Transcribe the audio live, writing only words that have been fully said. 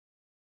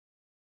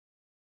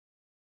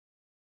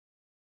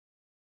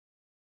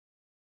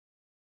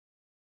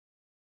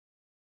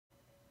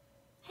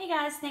Hey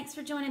guys, thanks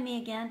for joining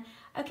me again.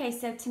 Okay,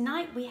 so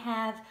tonight we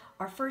have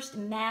our first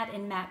Mad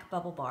and Mac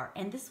bubble bar,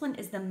 and this one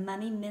is the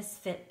Mummy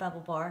Misfit bubble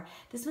bar.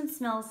 This one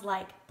smells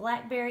like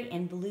blackberry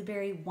and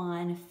blueberry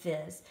wine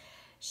fizz.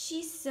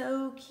 She's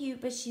so cute,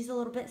 but she's a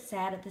little bit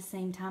sad at the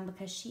same time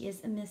because she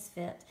is a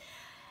misfit.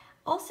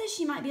 Also,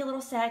 she might be a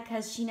little sad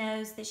because she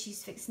knows that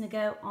she's fixing to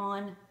go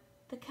on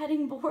the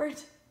cutting board.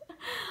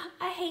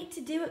 I hate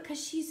to do it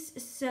because she's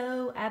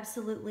so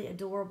absolutely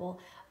adorable.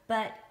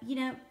 But, you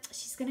know,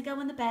 she's going to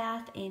go in the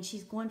bath and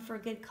she's going for a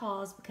good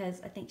cause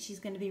because I think she's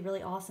going to be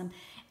really awesome.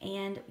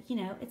 And, you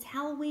know, it's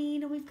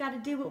Halloween and we've got to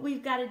do what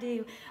we've got to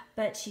do.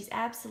 But she's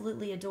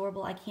absolutely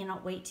adorable. I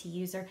cannot wait to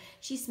use her.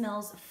 She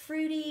smells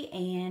fruity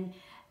and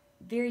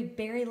very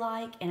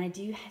berry-like, and I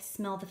do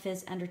smell the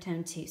fizz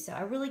undertone too. So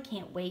I really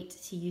can't wait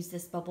to use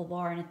this bubble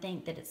bar, and I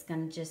think that it's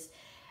going to just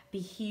be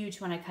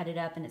huge when I cut it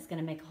up, and it's going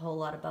to make a whole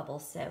lot of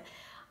bubbles. So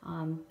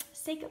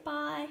say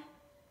goodbye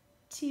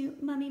to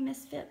Mummy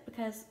Misfit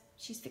because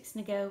she's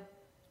fixing to go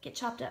get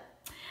chopped up.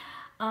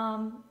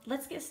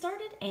 Let's get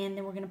started, and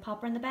then we're going to pop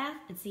her in the bath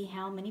and see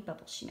how many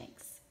bubbles she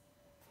makes.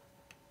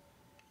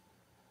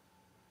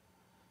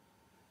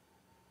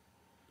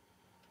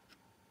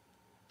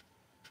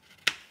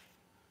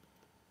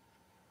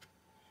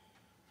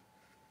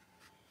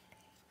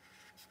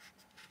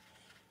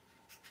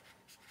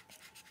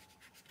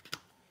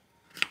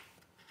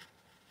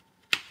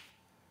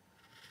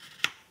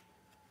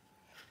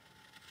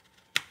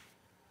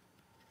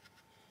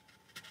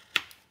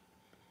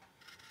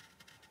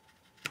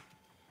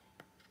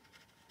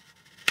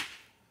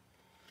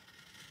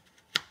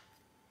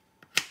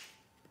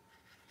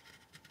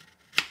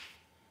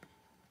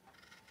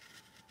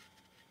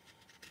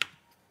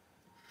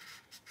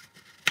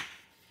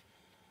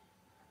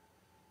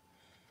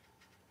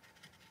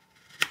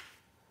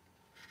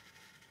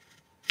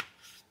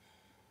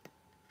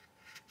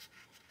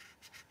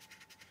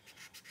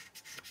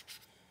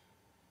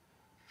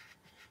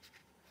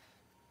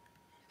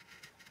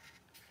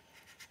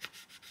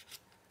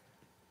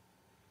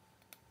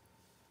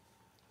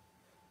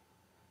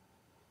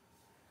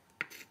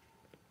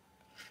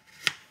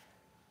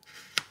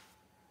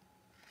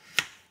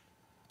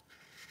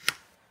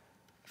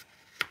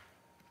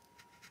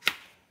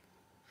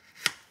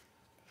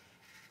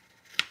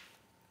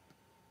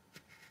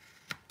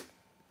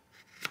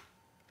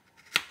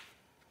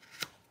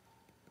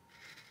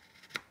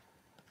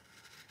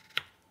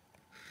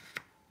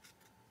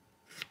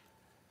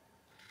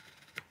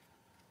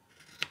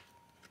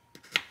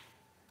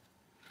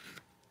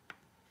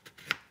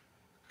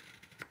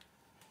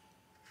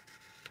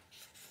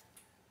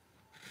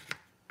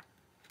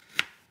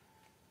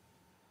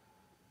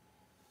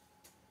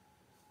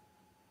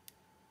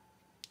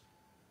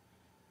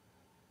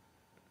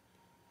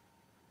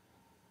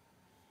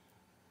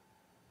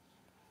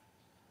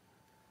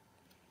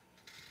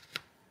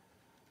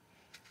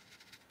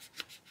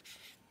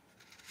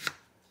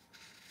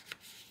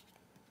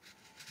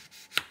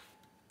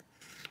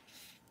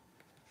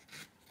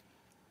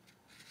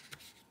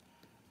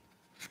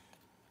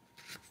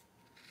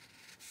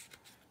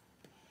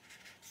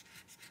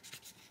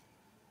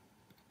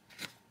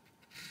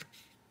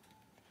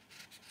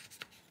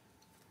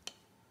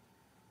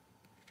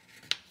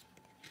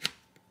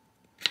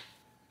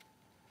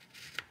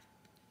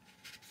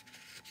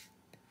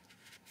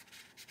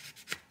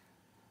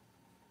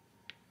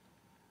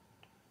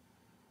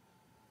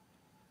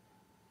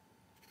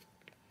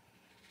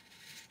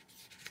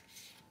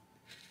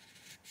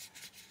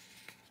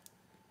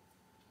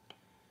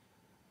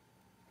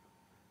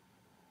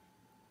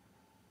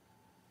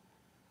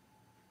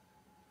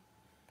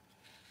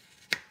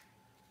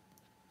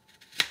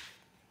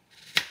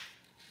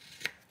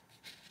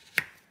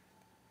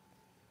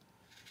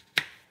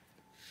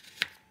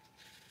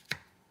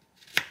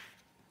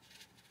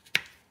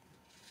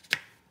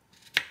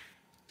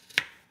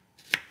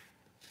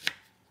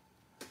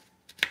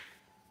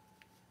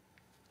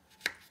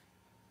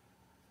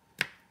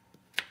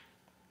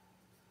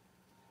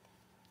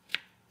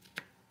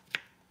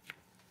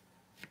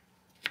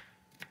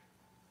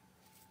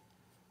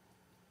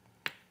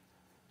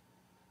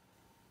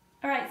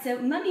 All right, so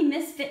Mummy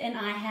Misfit and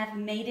I have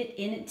made it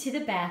into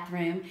the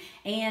bathroom,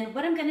 and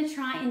what I'm going to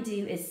try and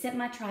do is set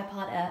my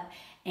tripod up,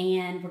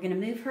 and we're going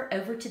to move her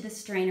over to the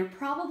strainer.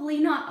 Probably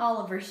not all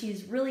of her.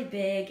 She's really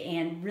big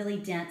and really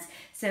dense,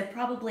 so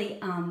probably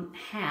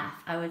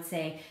half, I would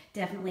say,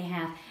 definitely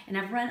half. And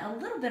I've run a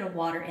little bit of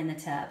water in the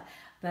tub,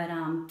 but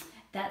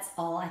that's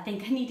all I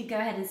think I need to go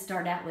ahead and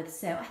start out with.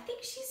 So I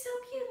think she's so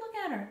cute.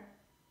 Look at her.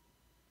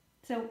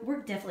 So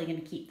we're definitely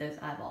going to keep those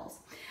eyeballs.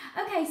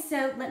 Okay,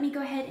 so let me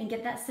go ahead and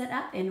get that set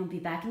up, and we'll be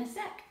back in a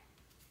sec.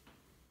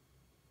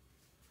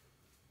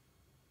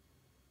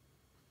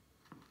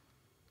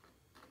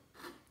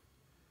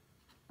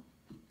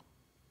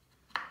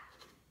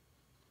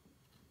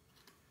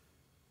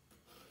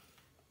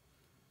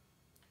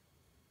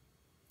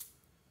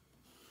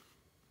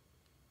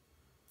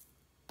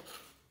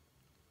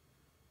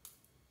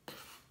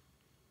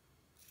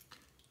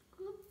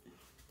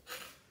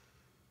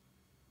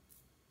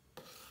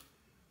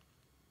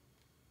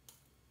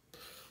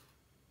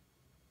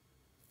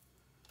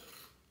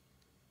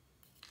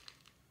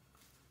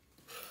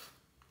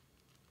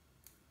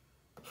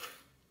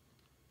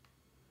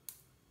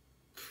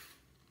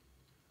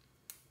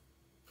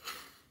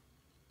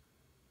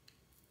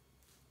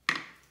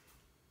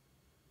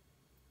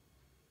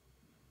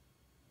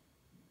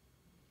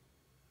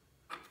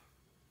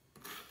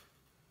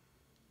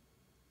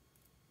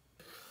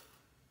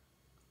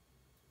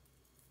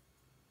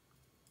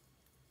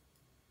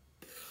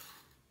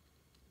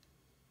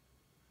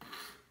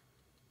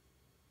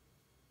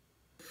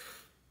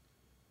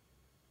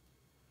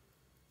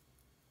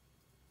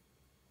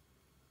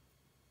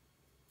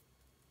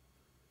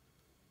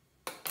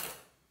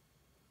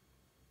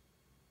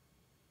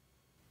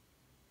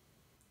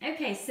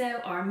 Okay,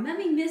 so our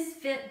Mummy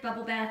Misfit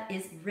bubble bath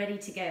is ready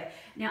to go.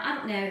 Now, I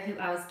don't know who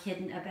I was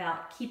kidding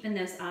about keeping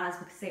those eyes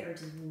because they are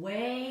just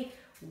way,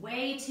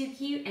 way too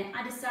cute, and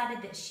I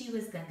decided that she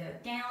was gonna go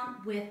down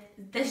with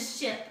the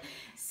ship.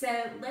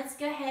 So let's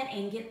go ahead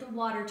and get the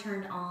water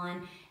turned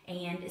on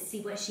and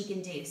see what she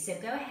can do. So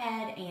go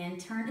ahead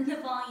and turn the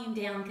volume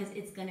down because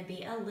it's gonna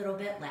be a little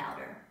bit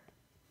louder.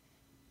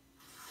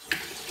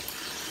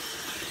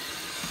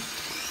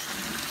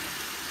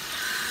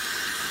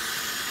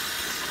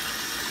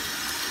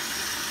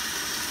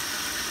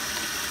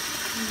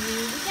 Here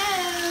we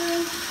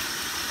go.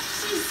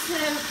 She's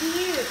so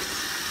cute.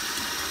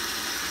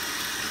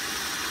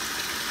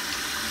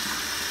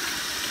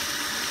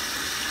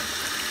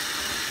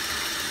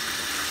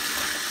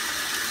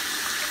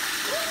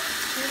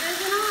 There goes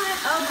an eye.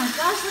 Oh my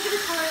gosh, look at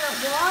the color of that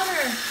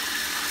water.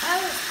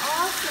 Oh, it's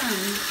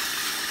awesome.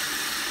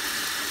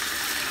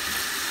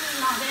 This is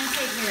not going to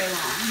take very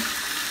long.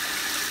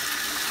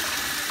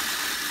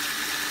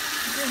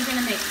 This is going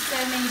to make so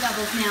many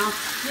bubbles now.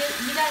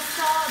 You guys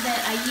saw that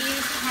I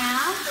used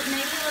half, but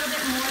maybe a little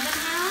bit more than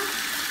half.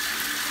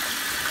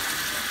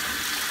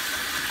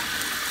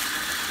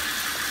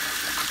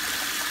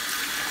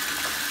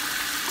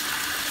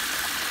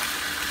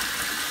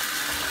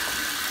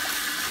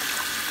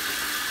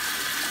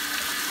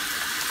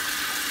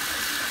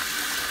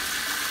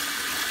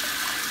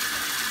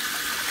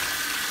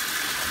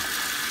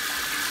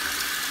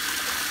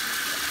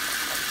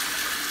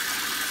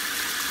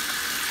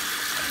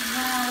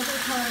 Wow, look at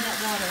the color of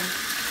that water.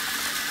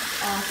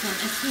 Awesome.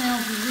 It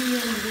smells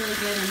really, really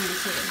good in here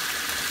too.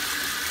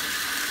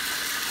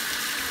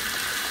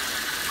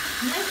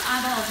 And those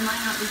eyeballs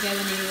might not be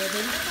going anywhere. They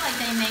look like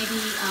they may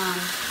be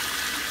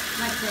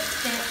like the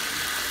thick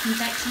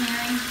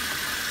confectionery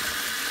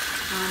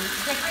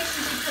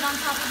decorations you put on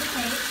top of the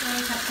cake, or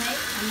a cupcake.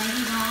 I may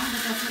be wrong,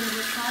 but that's what it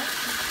looks like.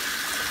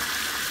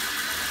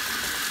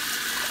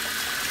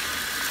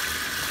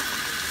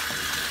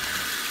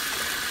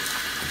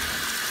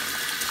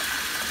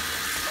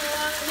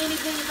 Many,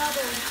 many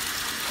bubbles.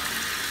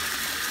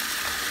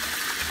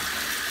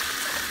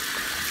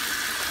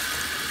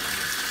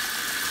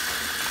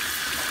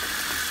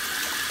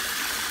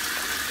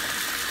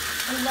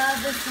 I love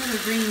this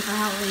little green for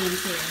Halloween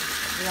too.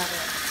 Love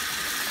it.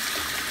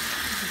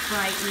 It's a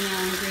bright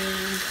neon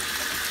green.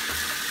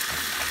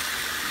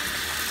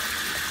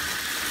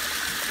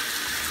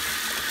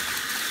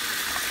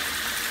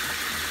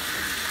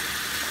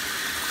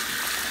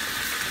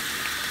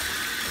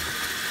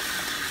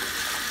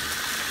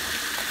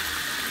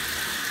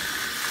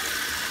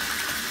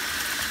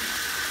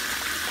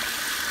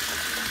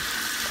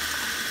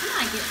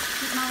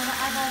 Keep my little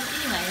eyeballs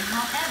anyway.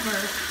 However,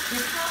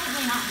 they're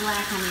probably not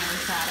black on the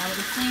other side. I would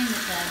assume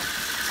that the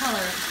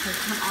color could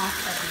come off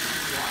of them in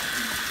the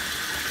water.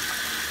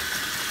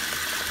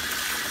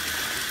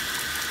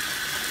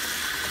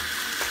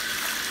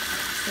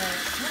 So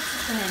let's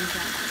just go ahead and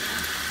jump on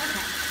in.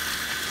 Okay.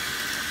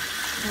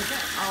 Because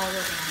that's all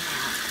we're going to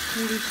have.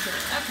 Pretty sure.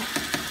 Okay.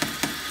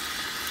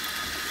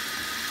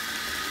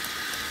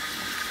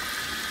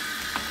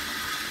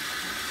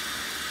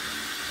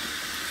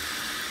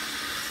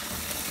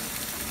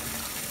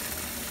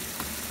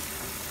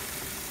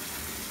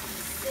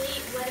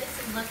 What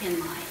it's looking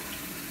like.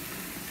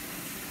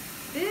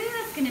 Ooh,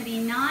 that's going to be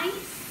nice.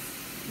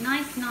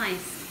 Nice,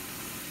 nice.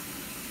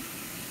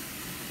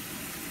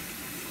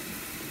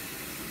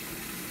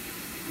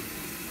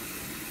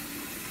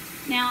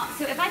 Now,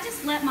 so if I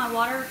just let my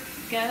water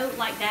go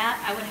like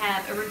that, I would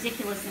have a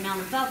ridiculous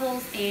amount of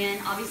bubbles,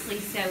 and obviously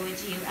so would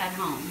you at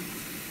home.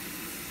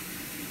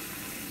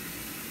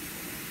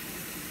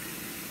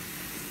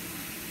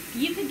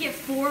 You could get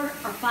 4 or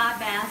 5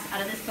 baths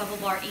out of this bubble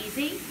bar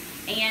easy.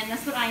 And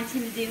that's what I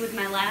intend to do with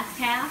my last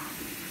half.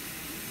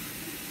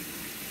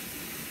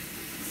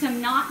 So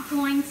I'm not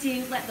going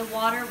to let the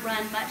water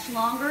run much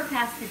longer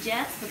past the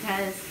jets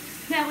because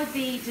that would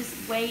be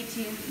just way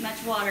too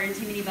much water and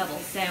too many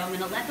bubbles. So I'm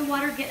going to let the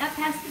water get up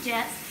past the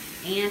jets,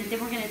 and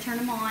then we're going to turn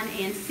them on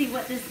and see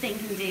what this thing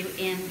can do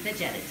in the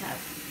jetted tub.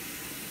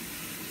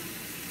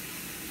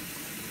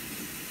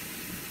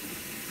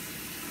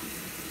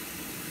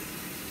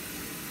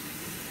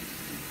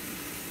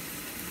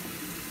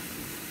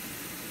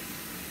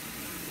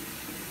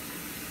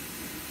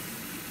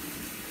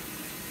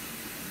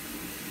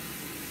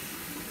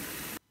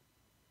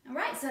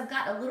 So I've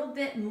got a little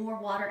bit more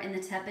water in the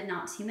tub, but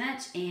not too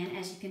much. And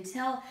as you can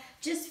tell,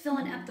 just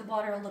filling up the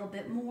water a little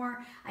bit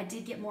more. I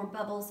did get more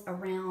bubbles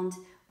around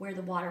where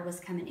the water was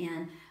coming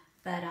in,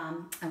 but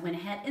I went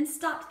ahead and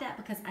stopped that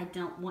because I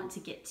don't want to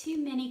get too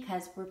many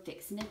because we're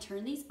fixing to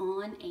turn these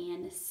on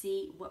and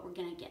see what we're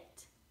gonna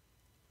get.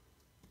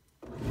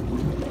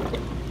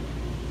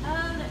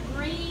 Oh, the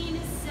green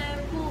is so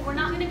cool. We're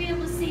not gonna be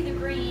able to see the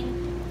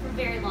green for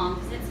very long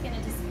because it's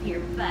gonna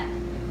disappear, but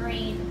the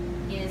green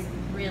is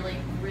really,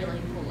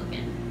 really cool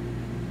looking.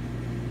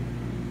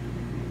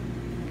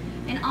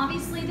 And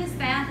obviously this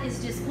bath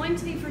is just going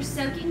to be for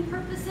soaking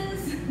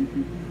purposes.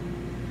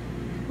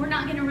 We're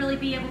not going to really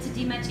be able to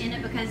do much in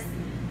it because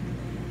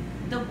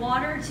The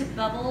water to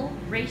bubble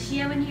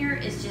ratio in here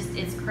is just,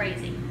 it's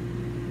crazy.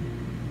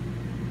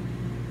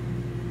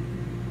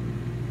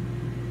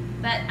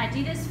 But I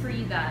do this for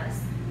you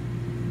guys.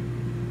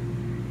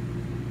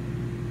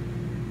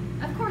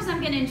 Of course,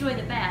 I'm going to enjoy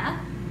the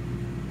bath.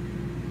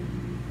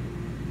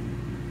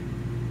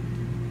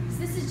 So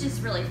this is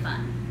just really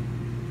fun.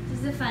 This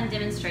is a fun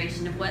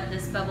demonstration of what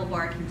this bubble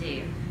bar can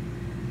do.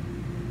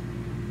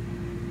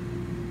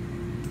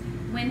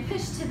 When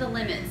pushed to the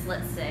limits,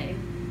 let's say.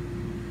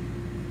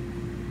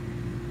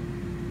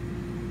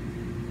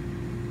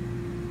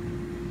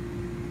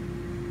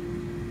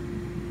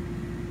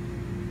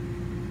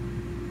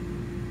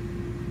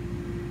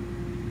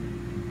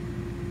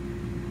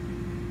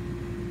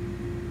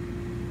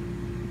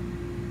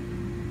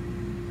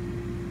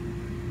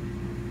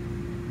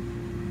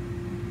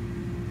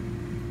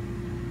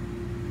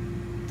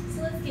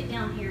 Let's get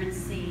down here and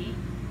see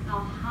how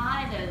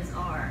high those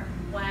are.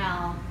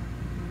 Wow.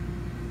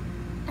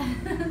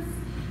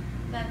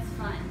 That's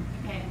fun.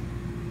 Okay.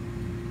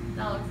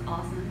 That looks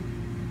awesome.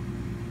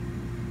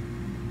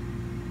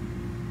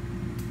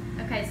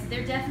 Okay, so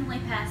they're definitely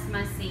past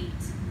my seat,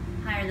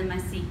 higher than my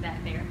seat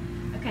back there.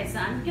 Okay, so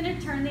I'm going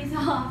to turn these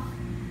off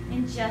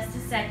in just a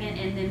second,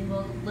 and then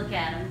we'll look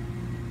at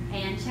them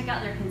and check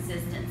out their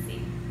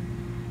consistency.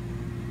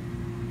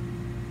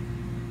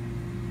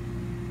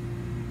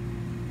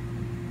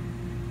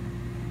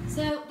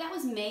 So that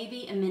was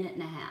maybe a minute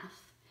and a half.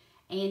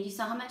 And you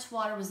saw how much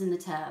water was in the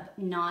tub.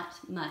 Not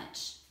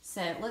much.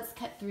 So let's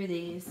cut through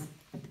these.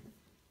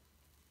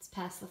 Let's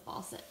pass the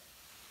faucet.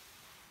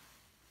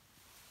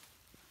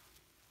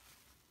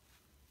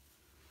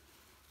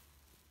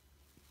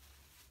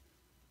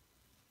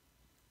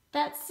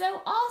 That's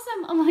so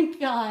awesome. Oh my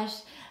gosh.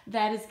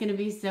 That is going to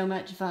be so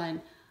much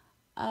fun.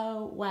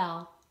 Oh,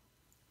 wow.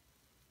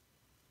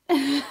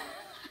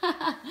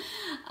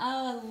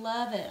 Oh, I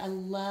love it. I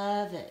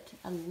love it.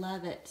 I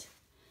love it.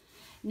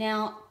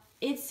 Now,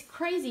 it's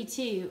crazy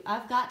too.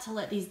 I've got to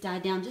let these die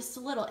down just a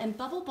little. And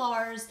bubble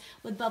bars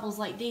with bubbles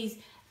like these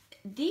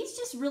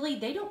just really,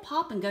 they don't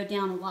pop and go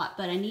down a lot,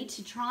 but I need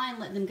to try and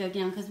let them go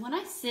down, because when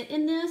I sit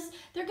in this,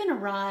 they're going to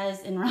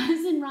rise and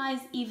rise and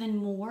rise even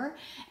more.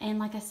 And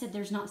like I said,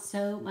 there's not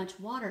so much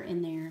water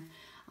in there.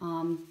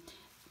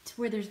 To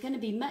where there's going to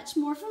be much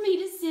more for me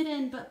to sit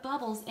in but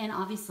bubbles. And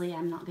obviously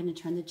I'm not going to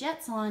turn the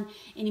jets on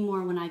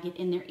anymore when I get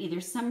in there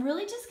either. So I'm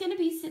really just going to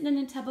be sitting in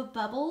a tub of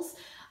bubbles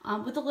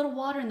with a little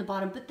water in the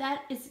bottom. But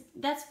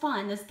that's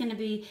fun. That's going to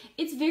be,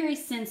 it's very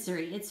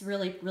sensory. It's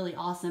really, really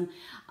awesome.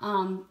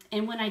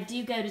 And when I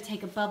do go to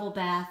take a bubble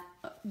bath,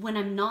 when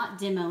I'm not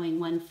demoing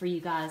one for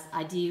you guys,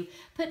 I do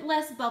put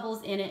less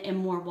bubbles in it and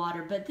more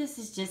water. But this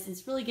is just,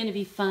 it's really going to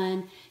be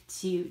fun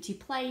to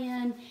play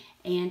in.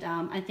 And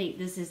I think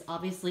this is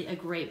obviously a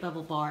great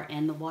bubble bar,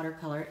 and the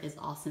watercolor is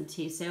awesome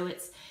too. So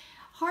it's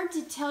hard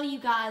to tell you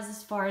guys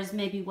as far as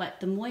maybe what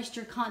the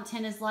moisture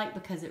content is like,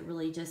 because it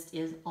really just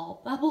is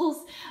all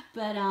bubbles.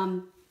 But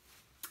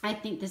I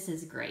think this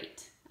is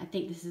great. I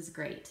think this is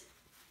great.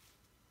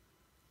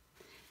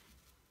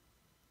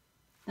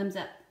 Thumbs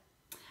up.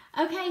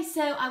 Okay,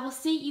 so I will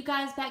see you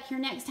guys back here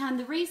next time.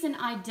 The reason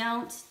I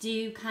don't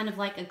do kind of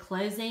like a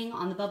closing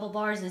on the bubble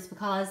bars is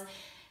because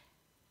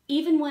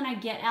even when I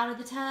get out of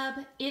the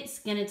tub, it's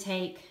gonna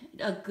take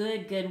a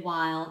good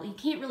while. You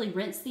can't really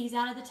rinse these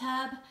out of the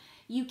tub.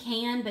 You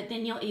can, but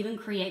then you'll even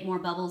create more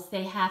bubbles.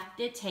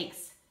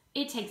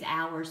 It takes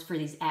hours for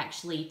these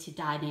actually to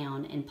die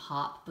down and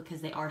pop, because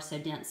they are so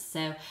dense.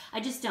 So I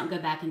just don't go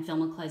back and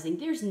film a closing.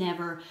 There's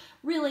never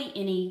really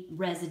any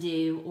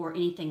residue or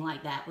anything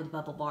like that with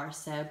bubble bars,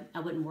 so I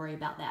wouldn't worry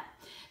about that.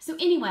 So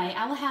anyway,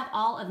 I will have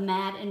all of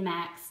Mad and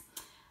Mac's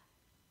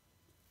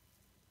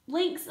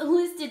links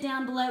listed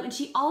down below, and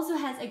she also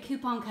has a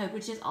coupon code,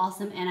 which is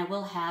awesome, and I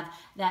will have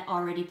that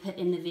already put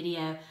in the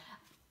video,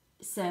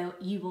 so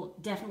you will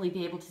definitely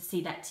be able to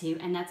see that too,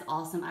 and that's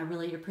awesome. I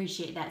really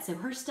appreciate that. So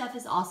her stuff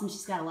is awesome.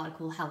 She's got a lot of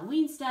cool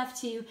Halloween stuff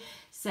too.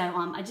 So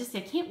I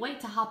can't wait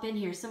to hop in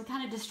here. So I'm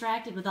kind of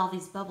distracted with all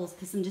these bubbles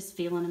because I'm just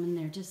feeling them,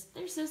 and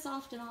they're so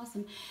soft and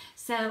awesome.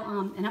 So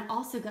and I've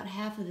also got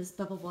half of this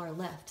bubble bar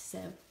left.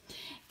 So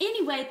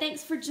anyway,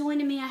 thanks for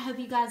joining me. I hope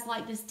you guys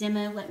like this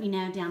demo. Let me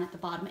know down at the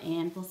bottom,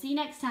 and we'll see you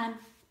next time.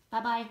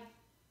 Bye-bye.